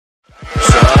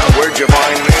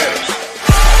divine is.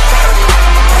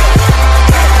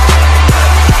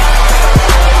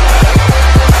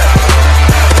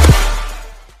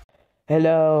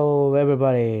 Hello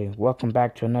everybody, welcome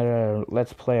back to another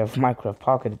Let's Play of Minecraft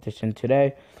Pocket Edition.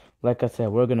 Today, like I said,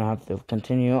 we're gonna have to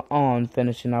continue on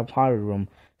finishing our pottery room.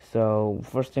 So,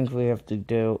 first things we have to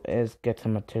do is get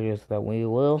some materials that we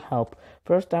will help.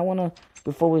 First,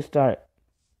 before we start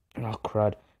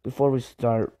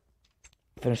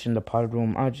finishing the pottery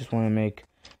room, I just want to make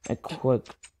a quick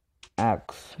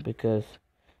axe, because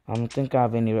I don't think I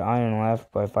have any iron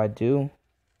left, but if I do,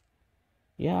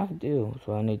 yeah, I do.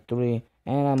 So I need 3,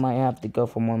 and I might have to go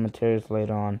for more materials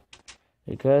later on,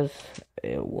 because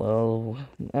it will,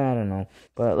 I don't know.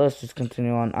 But let's just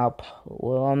continue on up.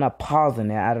 Well, I'm not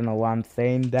pausing it. I don't know why I'm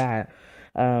saying that.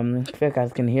 If you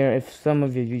guys can hear, if some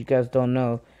of you guys don't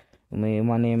know me,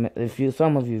 my name,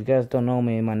 some of you guys don't know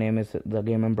me, my name is the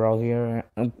Gaming Bro here,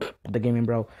 the Gaming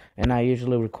Bro, and I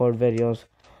usually record videos.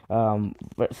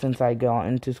 But since I got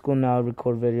into school now, I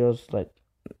record videos like.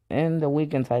 In the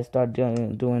weekends, I start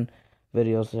doing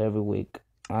videos every week,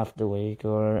 after week,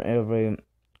 or every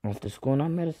after school. And I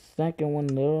made a second one,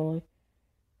 literally.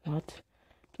 What?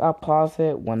 I'll pause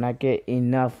it when I get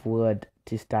enough wood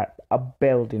to start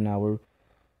building our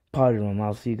party room.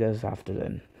 I'll see you guys after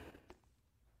then.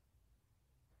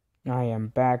 I am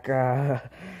back.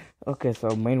 Okay, so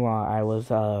meanwhile, I was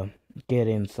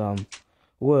getting some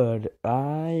wood.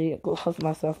 I lost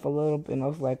myself a little bit, and I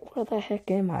was like, where the heck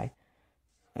am I?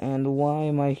 And why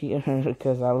am I here?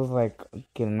 Because I was like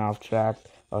getting off track.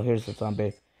 Oh, here's the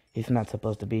zombie. He's not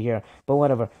supposed to be here. But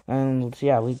whatever. And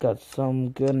yeah, we got some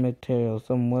good material,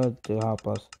 some wood to help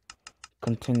us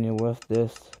continue with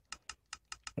this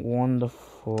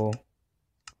wonderful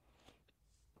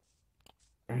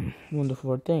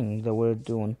thing that we're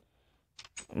doing.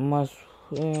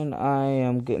 When I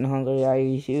am getting hungry, I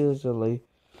usually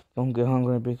don't get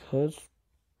hungry because,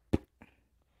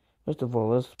 first of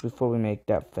all, before we make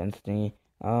that fence thingy,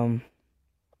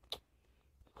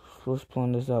 let's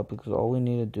plan this out, because all we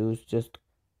need to do is just,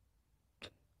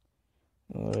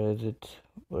 where is it?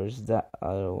 Where's that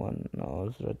other one? No,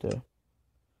 it's right there.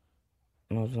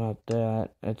 No, it's not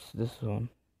that. It's this one.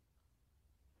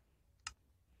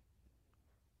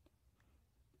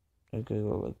 Okay,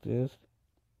 go like this.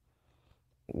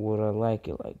 Would I like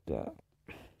it like that?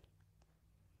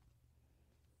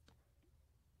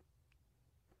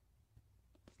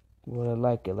 Would I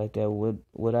like it like that?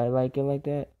 Would I like it like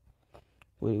that?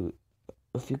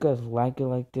 If you guys like it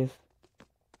like this,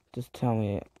 just tell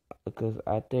me it, because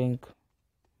I think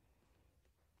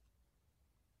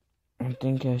I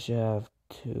should have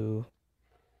 2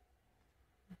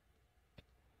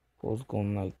 holes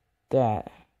going like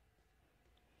that.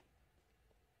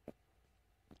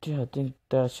 Yeah, I think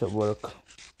that should work.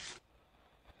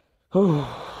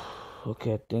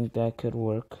 Okay, I think that could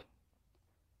work.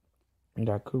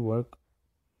 That could work.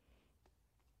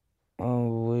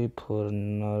 We put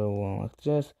another one like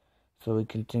this, so we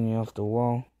continue off the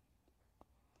wall,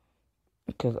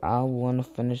 because I want to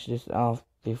finish this off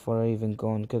before I even go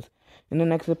on, because in the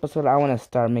next episode I want to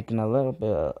start making a little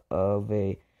bit of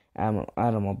a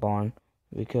animal barn,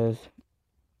 because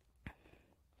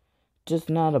just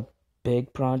not a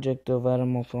big project of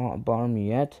animal barn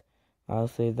yet. I'll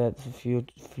say that for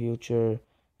future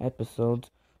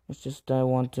episodes. It's just I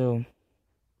want to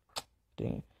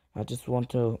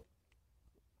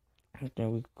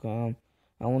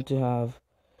have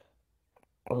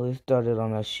at least started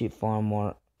on a sheep farm,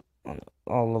 or on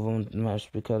all of them mesh,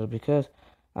 because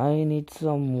I need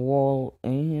some wool,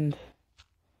 and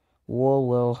wool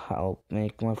will help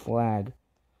make my flag,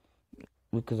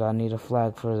 because I need a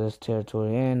flag for this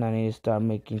territory, and I need to start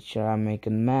making sure I make a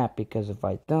map, because if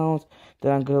I don't,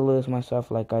 then I'm gonna lose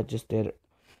myself like I just did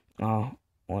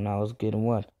when I was getting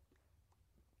wood.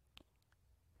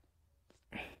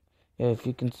 Yeah, if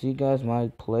you can see, guys, my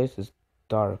place is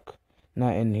dark.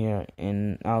 Not in here,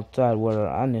 and outside where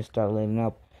I need to start lighting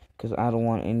up, because I don't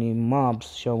want any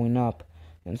mobs showing up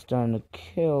and starting to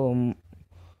kill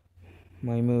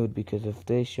my mood, because if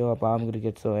they show up, I'm going to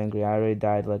get so angry. I already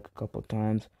died like a couple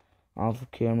times off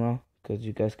camera, because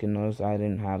you guys can notice I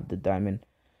didn't have the diamond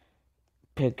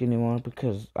pick anymore,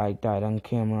 because I died on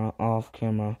camera, off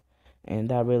camera, and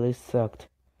that really sucked,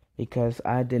 because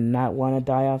I did not want to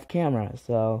die off camera.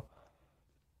 So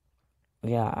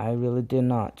yeah, I really did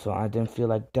not. So I didn't feel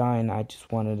like dying. I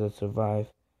just wanted to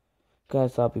survive.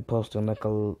 Guys, I'll be posting like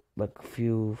 6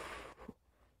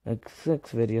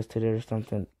 videos today or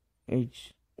something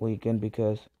each weekend,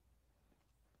 because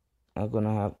I'm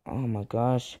gonna have, oh my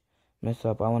gosh, mess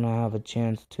up. I wanna have a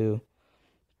chance to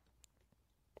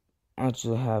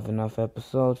actually have enough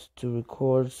episodes to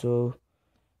record, so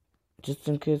just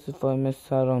in case if I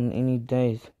miss out on any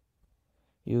days,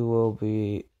 you will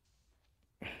be.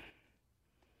 I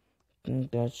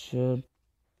think that should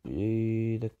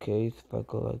be the case if I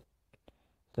go like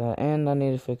that. And I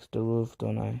need to fix the roof,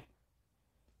 don't I?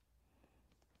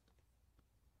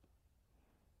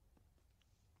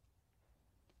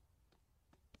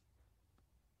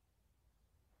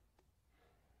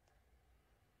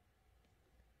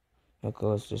 Okay,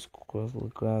 let's just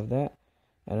quickly grab that.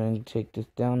 And then take this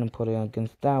down and put it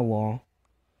against that wall.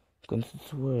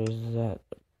 Where is that?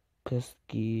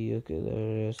 Pesky. Okay, there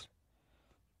it is.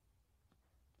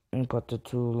 And put the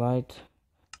two light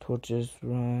torches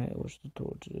right. Where's the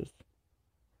torches?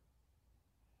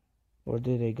 Where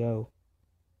did they go?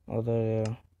 Oh, there they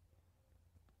are.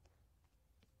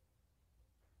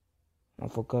 I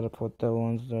forgot to put the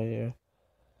ones right here.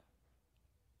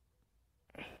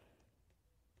 I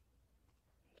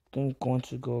think one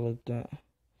should go like that.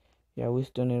 Yeah, we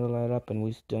still need to light up and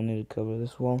we still need to cover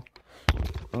this wall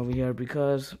over here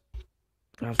because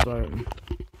I'm sorry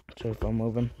if I'm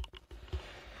moving.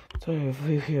 Sorry if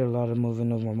you hear a lot of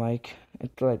moving of my mic.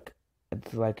 It's like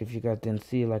if you guys didn't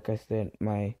see, like I said,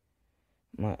 my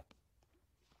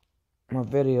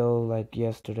video like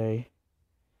yesterday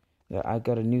that I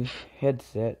got a new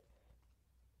headset,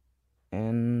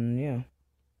 and yeah,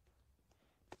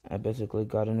 I basically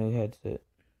got a new headset.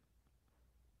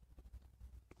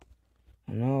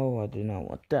 No, I do not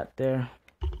want that there.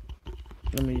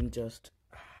 Let me just.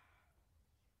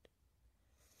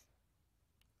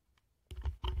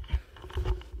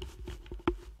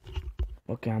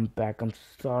 Okay, I'm back. I'm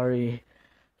sorry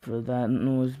for that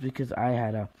noise because I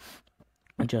had to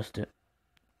adjust it.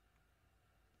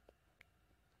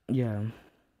 Yeah.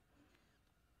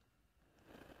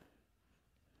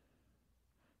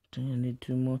 I think I need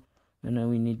two more. And then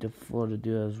we need the floor to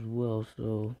do as well,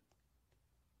 so.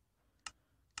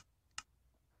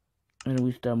 And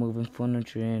we start moving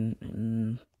furniture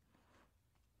in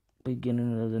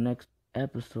beginning of the next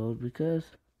episode because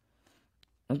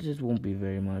it just won't be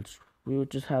very much. We will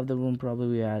just have the room, probably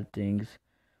we add things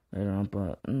later on,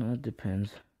 but no, it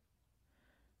depends.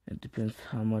 It depends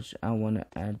how much I want to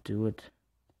add to it.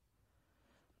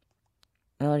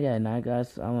 Oh yeah, now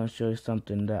guys, I want to show you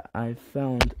something that I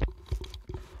found.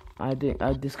 I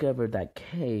discovered that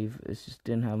cave. It just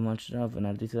didn't have much stuff, and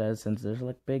I decided since there's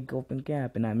like big open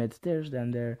gap, and I made stairs down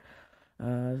there,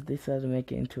 I decided to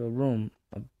make it into a room.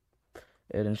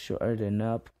 And shorten it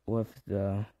up with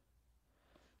the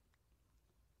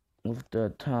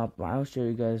top. I'll show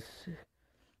you guys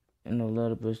in a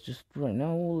little bit. Just right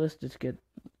now, let's just get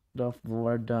the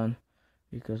floor done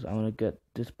because I want to get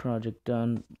this project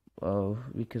done.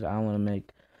 Because I want to make.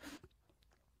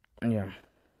 Yeah.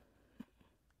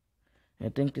 I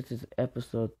think this is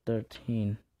episode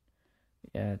 13.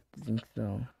 Yeah, I think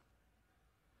so.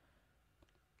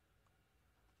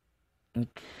 Okay.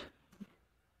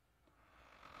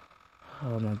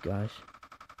 Oh my gosh.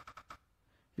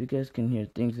 If you guys can hear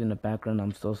things in the background,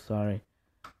 I'm so sorry.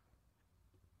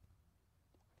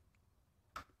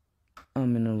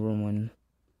 I'm in a room when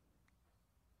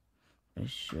I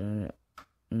shouldn't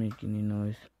make any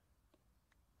noise.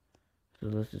 So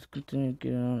let's just continue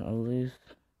getting on, at least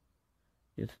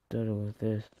get started with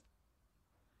this.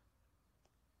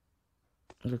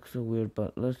 It looks so weird,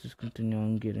 but let's just continue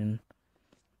on getting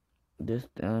this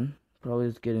done. Probably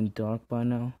it's getting dark by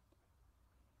now.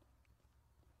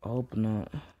 I hope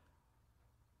not.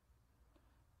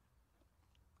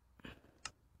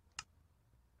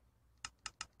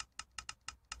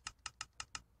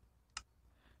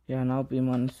 Yeah, and I'll be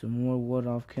mining some more wood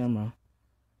off camera.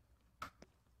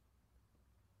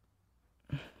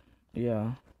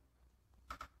 Yeah.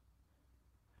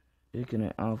 Taking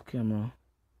it off camera.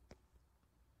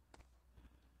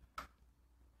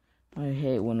 I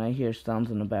hate when I hear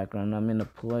sounds in the background. I'm in a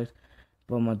place,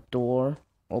 but my door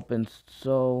opens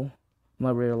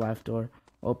my real life door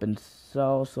opens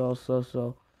so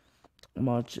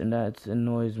much, and that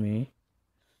annoys me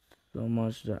so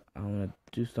much that I want to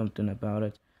do something about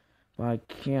it. But I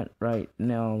can't right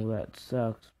now. That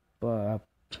sucks. But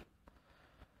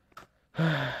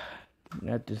I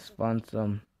have to find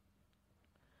some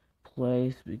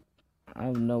place. I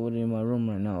have nobody in my room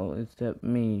right now except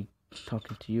me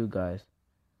talking to you guys.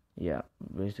 Yeah,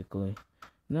 basically.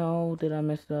 No, did I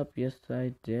mess up? Yes,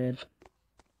 I did.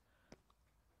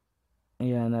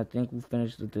 Yeah, and I think we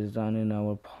finished the design in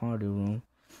our party room.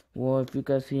 Well, if you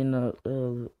guys see in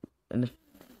the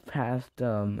past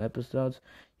episodes,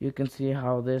 you can see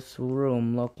how this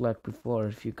room looked like before.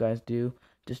 If you guys do,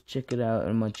 just check it out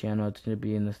on my channel. It's gonna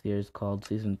be in the series called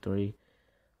Season 3.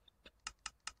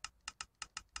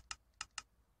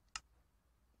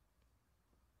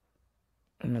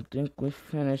 And I think we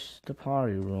finished the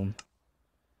party room.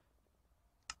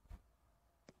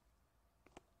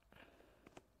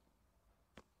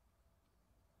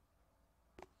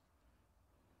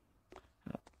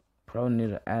 Probably need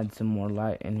to add some more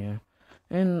light in here.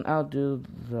 And I'll do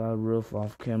the roof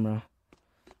off camera.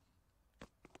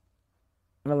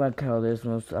 I like how this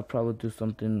was. I'll probably do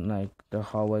something like the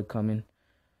hallway coming.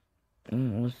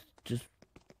 Let's just...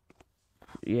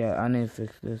 Yeah, I need to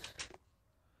fix this.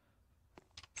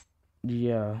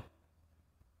 Yeah.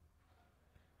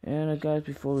 And guys,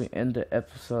 before we end the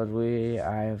episode,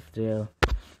 I have to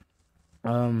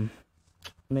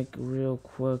make a real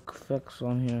quick fix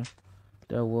on here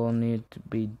that will need to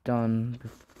be done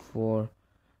before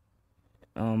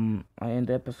I end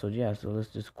the episode. Yeah, so let's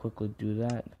just quickly do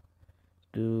that.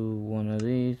 Do one of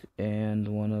these and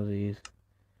one of these.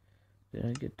 Did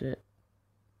I get that?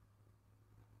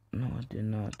 No, I did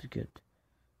not get that.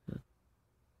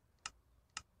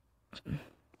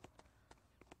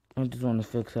 I just want to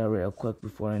fix that real quick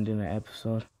before ending the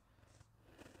episode.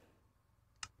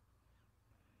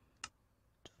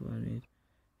 That's what I need.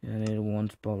 Yeah, I need one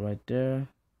spot right there,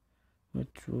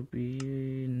 which will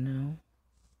be now.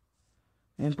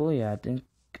 And boy, yeah, I think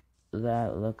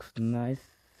that looks nice.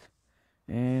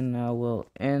 And I will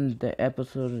end the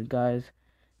episode, guys.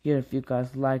 Here, if you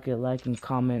guys like it, like and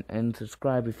comment and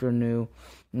subscribe if you're new.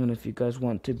 And if you guys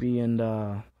want to be in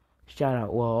the shout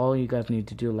out, well, all you guys need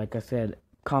to do, like I said,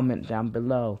 comment down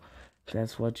below.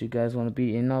 That's what you guys want to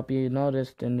be, and I'll be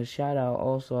noticed in the shout out.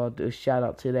 Also, I'll do a shout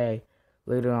out today.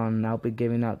 Later on, I'll be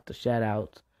giving out the shout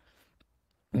outs.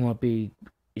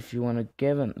 If you want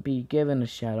to be given a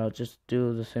shout out, just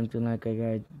do the same thing like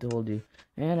I told you.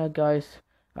 And guys,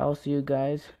 I'll see you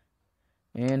guys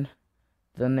in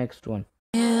the next one.